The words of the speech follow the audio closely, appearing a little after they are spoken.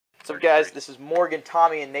What's up, guys? This is Morgan,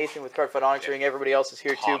 Tommy, and Nathan with Cardfight Onyxing. Everybody else is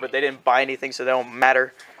here too, but they didn't buy anything, so they don't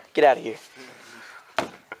matter. Get out of here.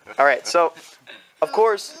 All right, so of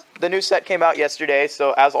course the new set came out yesterday.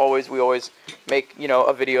 So as always, we always make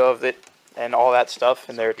a video of it and all that stuff.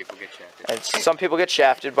 And some people get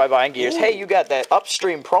shafted by buying gears. Ooh. Hey, you got that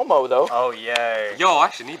upstream promo though. Oh yay! Yo, I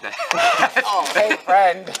actually need that. Oh, hey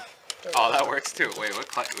friend. Oh, that works too. Wait, what?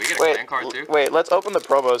 We get a clan card too? Wait, let's open the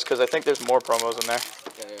promos because I think there's more promos in there.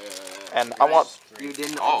 And I want. You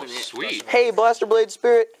didn't oh, open it. Sweet. Hey, Blaster Blade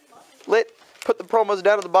Spirit, lit. Put the promos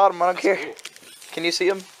down at the bottom. I don't care. Cool. Can you see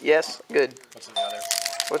them? Yes. Good. What's in the other?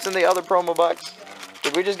 What's in the other promo box?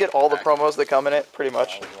 Did we just get all the promos that come in it? Pretty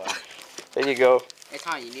much. There you go. Hey,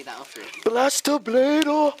 Tommy, you need that upgrade. Blaster Blade.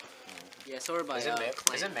 Oh. Yeah, so we're by. Is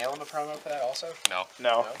it mail in the promo for that also? No.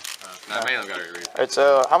 No. No, mail got it. Alright,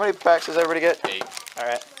 so how many packs does everybody get? 8.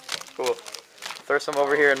 Alright. Cool. Throw some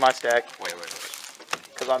over here in my stack. Wait.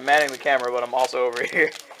 Because I'm manning the camera, but I'm also over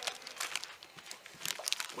here.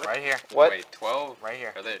 What? Right here. What? Wait, 12? Right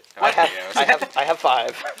here. I have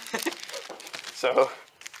 5. So.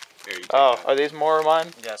 Oh, are these more of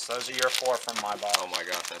mine? Yes, those are your 4 from my box. Oh my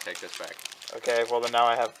gosh, I'll take this back. Okay, well then now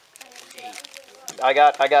I have 8. I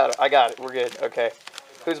got it. We're good. Okay.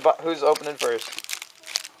 Who's opening first?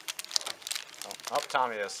 Oh,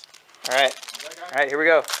 Tommy is. All right, here we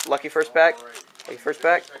go. Lucky first pack. Lucky first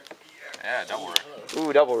pack. Yeah, double rare.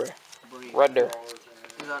 Ooh, double rare. Render.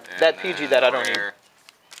 That PG that I don't need.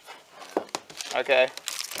 Okay.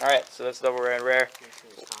 All right, so that's double rare and rare.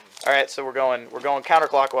 All right, so we're going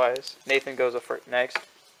counterclockwise. Nathan goes next.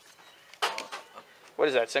 What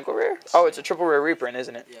is that? Single rare? Oh, it's a triple rare reprint,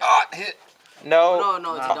 isn't it? Yeah. Ah, hit. No.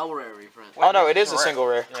 No, it's a double rare reprint. Oh no, it is a single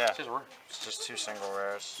rare. Yeah. It's just 2 single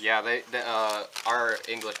rares. Yeah, our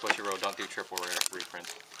English Butcher Road don't do triple rare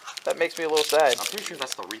reprints. That makes me a little sad. I'm pretty sure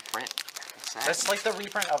that's the reprint. That's like the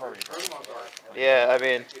reprint of a reprint. Yeah, I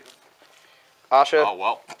mean, Asha. Oh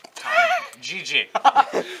well. GG.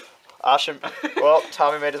 Asha. Well,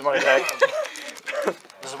 Tommy made his money back.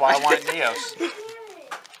 This is why I wanted Neos.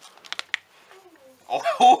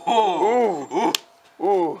 Oh.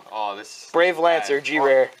 Ooh. Oh, this. Brave Lancer, G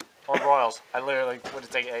rare. Or Royals. I literally would have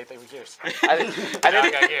taken anything with gears. I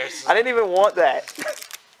didn't even want that.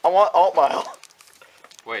 I want Alt Mile.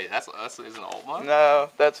 Wait, that's isn't Alt Mile? No,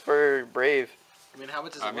 that's for Brave. I mean, how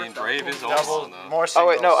much is it I mean, worth, Brave though? is Alt Mile though. More singles. Oh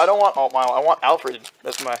wait, no, I don't want Alt Mile. I want Alfred.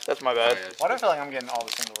 That's my bad. Oh, yeah, Why do I feel like I'm getting all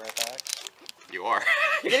the single rare packs? You are.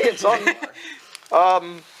 You're gonna get something.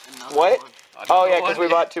 What? Oh yeah, because we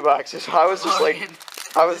bought 2 boxes. I was just like.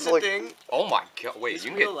 Oh my god! Wait,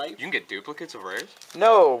 you can get duplicates of rares?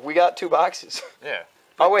 No, we got 2 boxes. Yeah.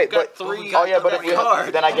 Oh wait, but 3. oh yeah, but if you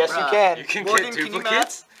then I guess you can. You can Morgan, get can you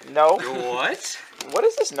duplicates? No. What? What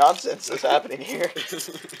is this nonsense that's happening here?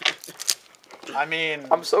 I mean,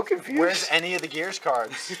 I'm so confused. Where's any of the gears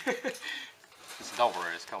cards? It's double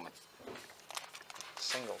rare. It's coming.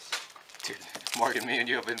 Singles. Dude, Morgan, me and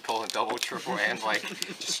you have been pulling double, triple, and like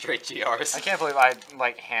just straight GRs. I can't believe I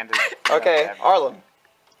like handed. Okay, Arlen.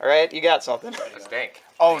 All right, you got something. That's dank.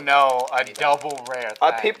 Oh no, a double rare.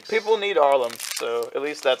 People need Arlen, so at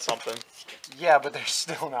least that's something. Yeah, but they're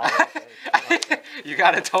still not. You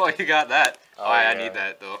got that. Oh, I yeah. need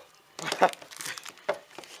that though.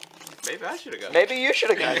 Maybe I should have got it. Maybe you should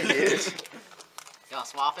have got it. Y'all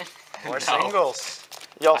swapping? More singles.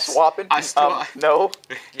 Y'all swapping? I still, no.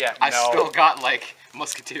 Yeah, I still got like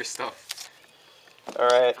Musketeer stuff. All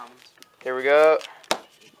right, here we go.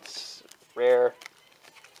 It's rare.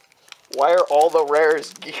 Why are all the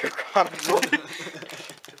rares Gear Chronicle?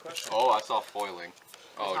 Oh, I saw foiling.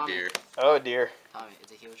 Oh Tommy. dear. Oh dear. Tommy,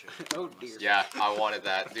 it's a heel trigger. Oh dear. Yeah, I wanted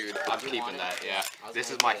that, dude. I'm keeping that. Yeah,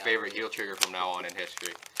 this is my favorite heel trigger from now on in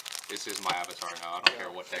history. This is my avatar now. I don't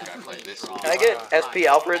care what deck I play. This is. Can I get SP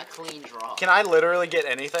Alfred? Clean draw. Can I literally get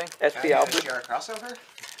anything? SP Alfred? Share a crossover?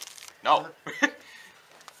 No.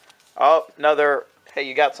 Oh, another. Hey,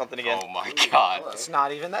 you got something again. Oh my god. It's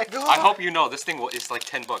not even that good. I hope you know this thing is like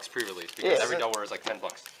 $10 pre-release because Yeah. every dollar is like $10.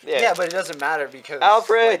 Yeah, but it doesn't matter because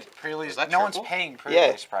Alfred! like, pre-release. Is that No one's triple? paying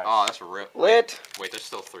pre-release price. Oh, that's a rip. Lit. Wait, there's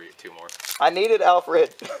still 2 more. I needed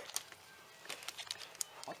Alfred.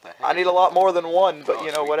 What the heck? I need a lot more than 1, but Oh,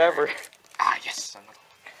 you know, sweet whatever. Ah, yes.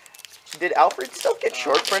 Did Alfred still get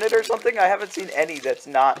short printed or something? I haven't seen any that's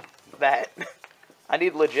not that. I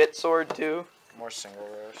need legit sword too. More single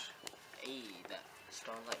rares. Hey, that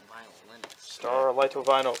Starlight Violinist. Starlight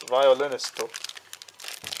Violinist.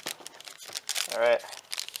 Alright.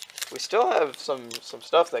 We still have some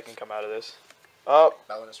stuff that can come out of this. Oh,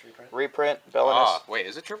 Bellinus reprint. reprint, Bellinus. Ah, wait,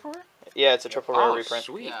 is it triple rare? Yeah, it's a triple rare Oh, reprint.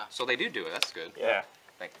 sweet. Yeah. So they do it. That's good. Yeah.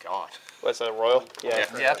 Thank God. What's that, Royal? Yeah.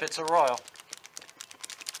 Yeah. Yep, it's a royal.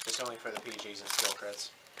 only for the PGs and skill crits.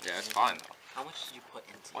 Yeah, it's fine though. How much did you put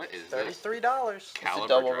into What is this? $33. It's Caliber a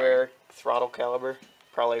double Dragon. rare throttle caliber.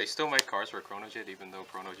 Probably. They still make cars for Chronojet, even though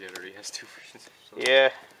Chronojet already has 2 versions. So.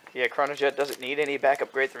 Yeah, Chronojet doesn't need any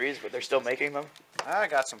backup grade 3s, but they're still making them. I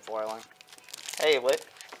got some foiling. Hey, what?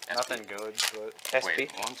 SP. Nothing good, but... SP?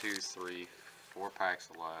 Wait, 1, 2, 3, 4 packs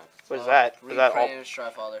left. What is that? Is that all? Reprint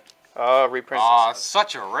Trifather. Oh, reprints. Aw,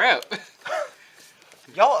 such a rip!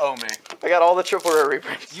 Y'all owe me. I got all the triple rare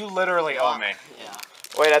reprints. You literally owe me. Yeah.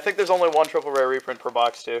 Wait, I think there's only one triple rare reprint per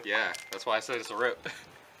box, too. Yeah, that's why I said it's a rip.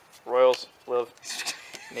 Royals, Liv,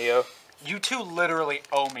 Neo, You two literally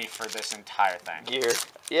owe me for this entire thing. Gear.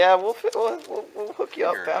 Yeah, we'll hook you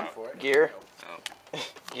up, Gear, fam. huh? Gear. Oh.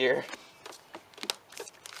 Gear.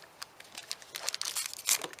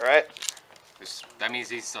 Alright. That means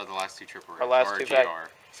these are the last 2 triple rares. Our last or 2 GR, pack.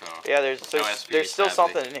 so Yeah, there's No SP, still sadly.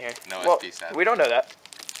 something in here. No well, SP, sadly. we don't know that.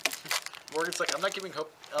 Morgan's like, I'm not giving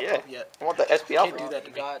hope up Yeah. hope yet. I want the SP Can't alpha. do that to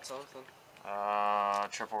You me. got something.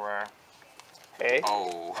 Triple rare. Hey,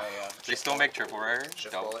 Oh. yeah. They still make triple rares?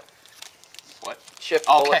 Shift Double. bullet. What? shift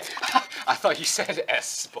Okay. bullet. I thought you said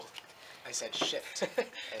S bullet. I said shift.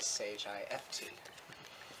 S-H-I-F-T.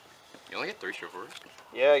 You only get 3 triple rares?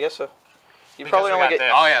 Yeah, I guess so. You Because probably we only got get.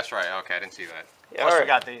 this. Oh, yeah, that's right. Okay, I didn't see that. Yeah, Plus all we right.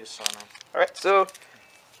 got these, so no. All right, so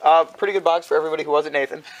pretty good box for everybody who wasn't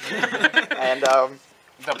Nathan, and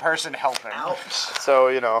The person helping. so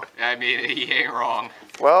you know, I mean, he ain't wrong.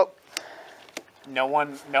 well, No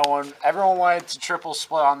one, everyone wanted to triple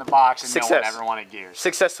split on the box, and no Success. one ever wanted gears.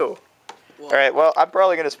 successful. Well, All right, well, I'm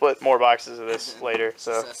probably gonna split more boxes of this later.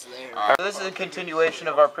 So success there. Alright. this is a continuation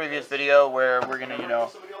of our previous video where we're gonna, you know,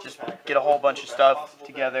 just get a whole bunch of stuff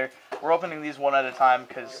together. We're opening these one at a time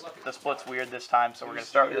because the split's weird this time, so we're gonna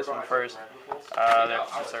start with this one first.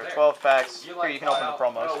 Since there are 12 packs, here you can open the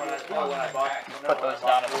promos. Just put those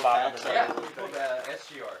down at the bottom of the video.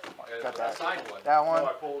 Got that. That one.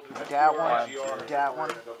 That one. That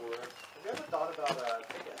one.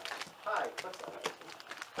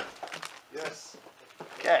 Yes.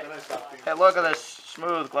 Okay. Hey, look at this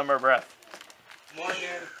smooth glimmer of breath. Morgan,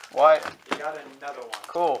 What? you got another one.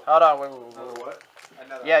 Cool. Hold on. Wait. Another what?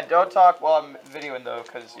 Another Yeah, don't talk while I'm videoing though,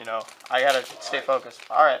 because, you know, I gotta stay focused.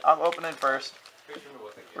 Alright, I'm opening first.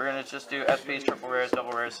 We're gonna just do SPs, triple rares,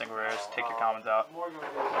 double rares, single rares. Take your comments out.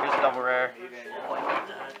 Here's a double rare.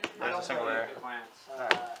 There's a single rare.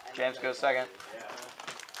 James goes second.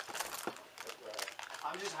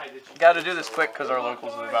 Gotta do this quick because our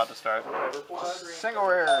locals is about to start. Single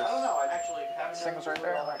rares. Singles right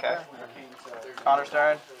there. Okay. Connor's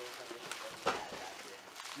turn.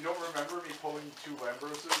 You don't remember me pulling 2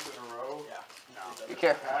 Lambroses in a row? Yeah. Be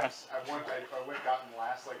careful. Packs. I went gotten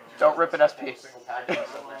last like. in Don't rip an 2007, SP. Single pack. And I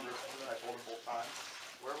pulled them both times.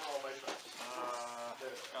 Where were all my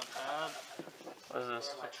What is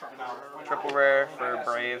this? Triple rare for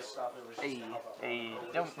Brave. Hey,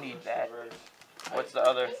 don't need that. What's the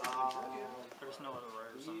other?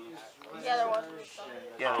 Yeah, there was.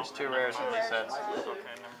 Yeah, there's 2 rares in these sets.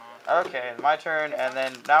 Okay, my turn, and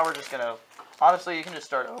then now we're just gonna. Honestly, you can just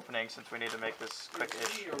start opening since we need to make this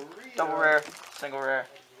quick-ish. Double rare, single rare.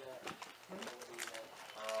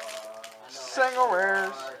 Single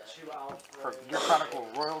rares. For your Chronicle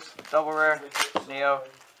Royals. Double rare, Neo.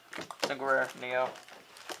 Single rare, Neo.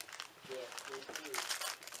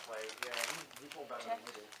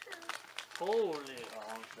 Holy.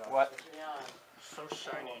 What? So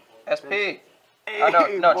shiny. SP. Oh,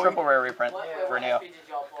 no, triple rare reprint for Neo.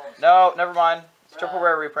 No, never mind. It's triple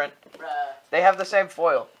rare reprint. They have the same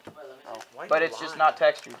foil, but it's just not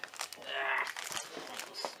textured.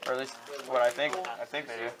 Or at least what I think. I think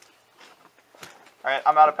they do. Alright,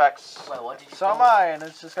 I'm out of packs. Wait, what did you So am I, and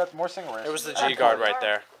it's just got more single rares. It was the G guard right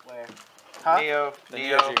there. Where? Huh? Neo, The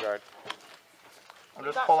Neo. Neo G guard. I'm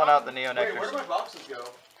just pulling out the Neo Wait, where nectars. do my boxes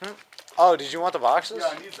go? Oh, did you want the boxes?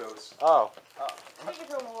 Yeah, I need those. Oh. Take it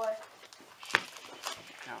from away.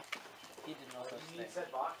 He didn't know such thing. That's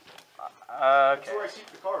Okay. where I keep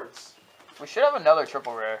the cards. We should have another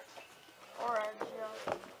triple rare. Orange,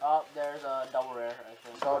 yeah. Oh, there's a double rare, I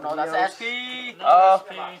think. So Oh, no, that's Neos. SP! Oh,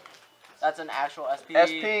 That's an actual SP.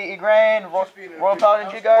 SP, Egrain, Royal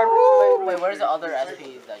Paladin G-Guard. Wait, where's the other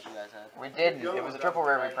SPs that you guys had? We didn't. It was a triple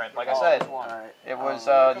rare reprint. Like I said, Alright. it was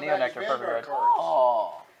Neo Nectar Perfect Rare.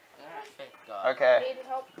 Oh. Thank God. Okay, Needed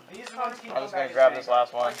help. I'm just gonna grab this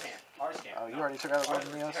last one. Oh, you already took out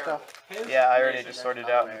the Neo stuff? Yeah, I already just sorted it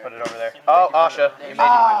out and put it over there. Oh, Asha, you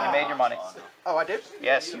made your money. Oh, I did?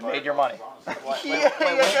 Yes, you made your money. Wait, what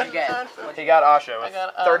did you get? He got Asha with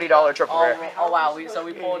 $30 triple rare. Oh wow, so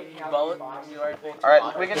we pulled both? We already pulled two Alright,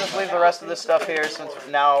 boxes? we can just leave the rest of this stuff here since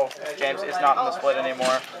now James is not in the split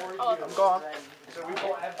anymore. I'm gone.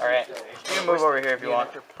 All right. You can move over here if you want.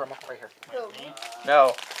 Right here.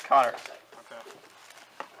 No, Connor.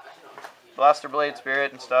 Blaster Blade,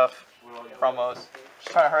 Spirit, and stuff. Promos.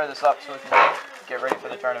 Just trying to hurry this up so we can get ready for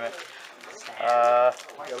the tournament. Yeah,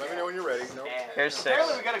 let me know when you're ready. Nope. Here's 6.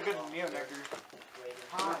 Apparently we got a good Neo Nectar.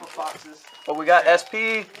 Boxes. But we got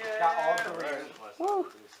SP, Got all three. woo,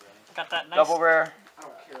 Got that nice. double rare,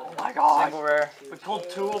 Oh my god. single rare. We pulled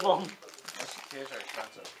 2 of them. SPs are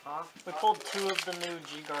expensive. We pulled 2 of the new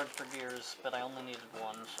G-Guard for gears, but I only needed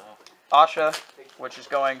 1, so. Asha, which is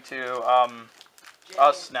going to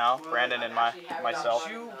us now, Brandon and myself.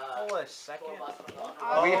 Did you pull a second?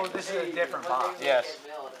 We- Oh, this is a different box. Yes.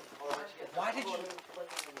 Why did you?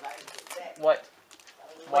 What?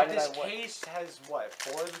 Why Like did this I? What? case has what?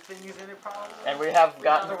 4 of the things in it probably. And we have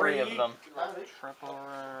gotten 3 of them. Triple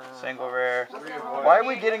rare. Single rare. Why are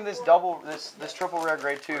we getting this this triple rare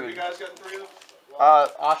grade 2? You guys got 3 of them?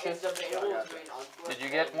 Asha, did you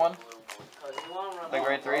get one? The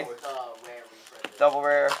grade 3? Double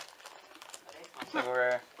rare. Single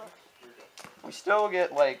rare. We still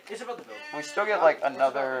get like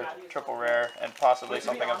another triple rare and possibly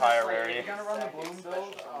something of higher rarity. If you're gonna run the Bloom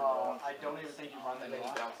build, I don't even think you run the new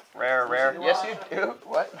Asha. Rare. Yes, you do.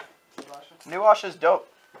 What? New Asha's dope.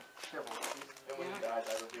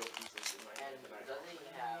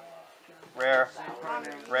 Rare.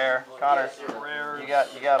 Connor, you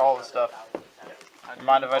got all the stuff.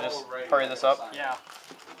 Mind if I just hurry this up? Yeah.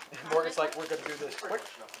 Morgan's like, we're gonna do this quick.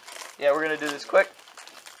 Yeah, we're gonna do this quick.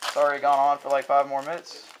 It's already gone on for like 5 more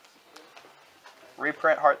minutes.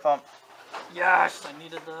 Reprint Heart Thump. Yes, I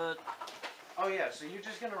needed that. Oh yeah, so you're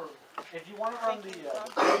just gonna, if you want to run the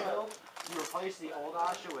build, you replace the old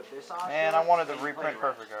Asha with this Asha. Man, I wanted the reprint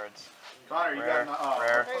perfect cards. Connor, you Rare. got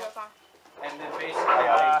Rare. There you go, Connor. And then basically,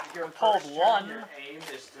 got like, your we pulled first turn, 1. your aim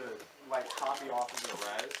is to like copy off of the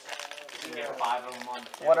res. You can get 5 of them on.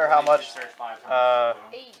 Wonder how and then you much, search 5 times.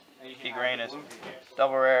 Hey. And you can P add Grain the is Bloom tickets.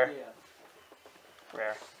 double rare.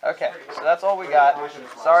 Rare. Okay, so that's all we got.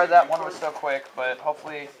 Sorry that one was so quick, but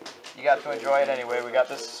hopefully you got to enjoy it anyway. We got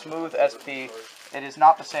this smooth SP. It is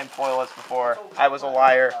not the same foil as before. I was a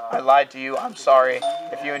liar. I lied to you. I'm sorry.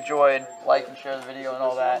 If you enjoyed, like and share the video and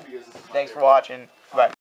all that. Thanks for watching. Bye.